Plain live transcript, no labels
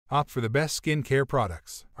Opt for the best skin care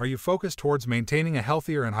products. Are you focused towards maintaining a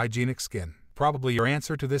healthier and hygienic skin? Probably your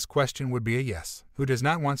answer to this question would be a yes. Who does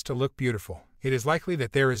not want to look beautiful? It is likely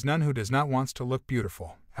that there is none who does not want to look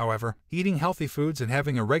beautiful. However, eating healthy foods and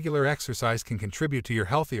having a regular exercise can contribute to your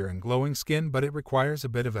healthier and glowing skin, but it requires a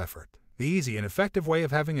bit of effort. The easy and effective way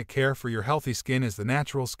of having a care for your healthy skin is the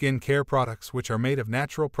natural skin care products, which are made of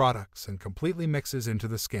natural products and completely mixes into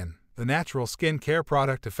the skin. The natural skin care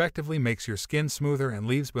product effectively makes your skin smoother and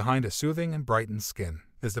leaves behind a soothing and brightened skin.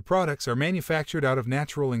 As the products are manufactured out of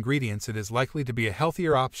natural ingredients, it is likely to be a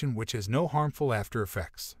healthier option which has no harmful after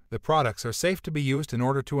effects. The products are safe to be used in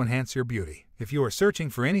order to enhance your beauty. If you are searching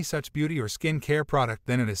for any such beauty or skin care product,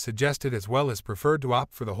 then it is suggested as well as preferred to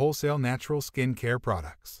opt for the wholesale natural skin care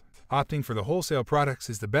products. Opting for the wholesale products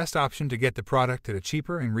is the best option to get the product at a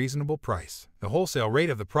cheaper and reasonable price. The wholesale rate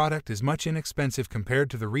of the product is much inexpensive compared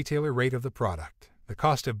to the retailer rate of the product. The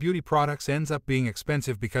cost of beauty products ends up being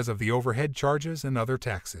expensive because of the overhead charges and other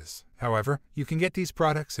taxes. However, you can get these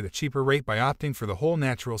products at a cheaper rate by opting for the whole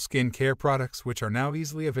natural skin care products, which are now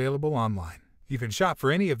easily available online. You can shop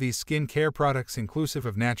for any of these skin care products inclusive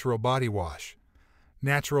of natural body wash,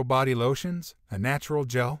 natural body lotions, a natural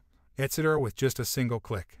gel, etc. with just a single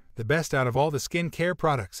click. The best out of all the skin care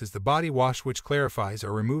products is the body wash, which clarifies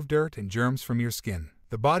or removes dirt and germs from your skin.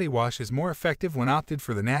 The body wash is more effective when opted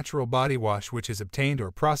for the natural body wash, which is obtained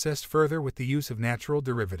or processed further with the use of natural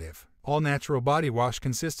derivative. All natural body wash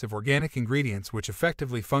consists of organic ingredients which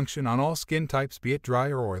effectively function on all skin types, be it dry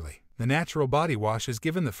or oily. The natural body wash is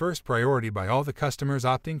given the first priority by all the customers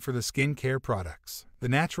opting for the skin care products. The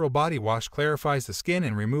natural body wash clarifies the skin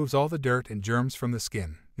and removes all the dirt and germs from the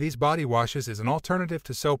skin. These body washes is an alternative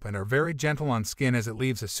to soap and are very gentle on skin, as it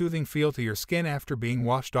leaves a soothing feel to your skin after being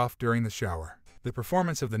washed off during the shower. The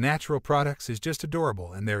performance of the natural products is just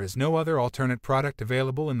adorable, and there is no other alternate product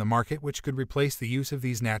available in the market which could replace the use of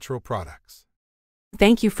these natural products.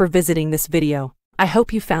 Thank you for visiting this video. I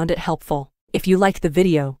hope you found it helpful. If you liked the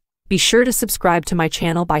video, be sure to subscribe to my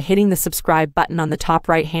channel by hitting the subscribe button on the top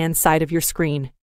right-hand side of your screen.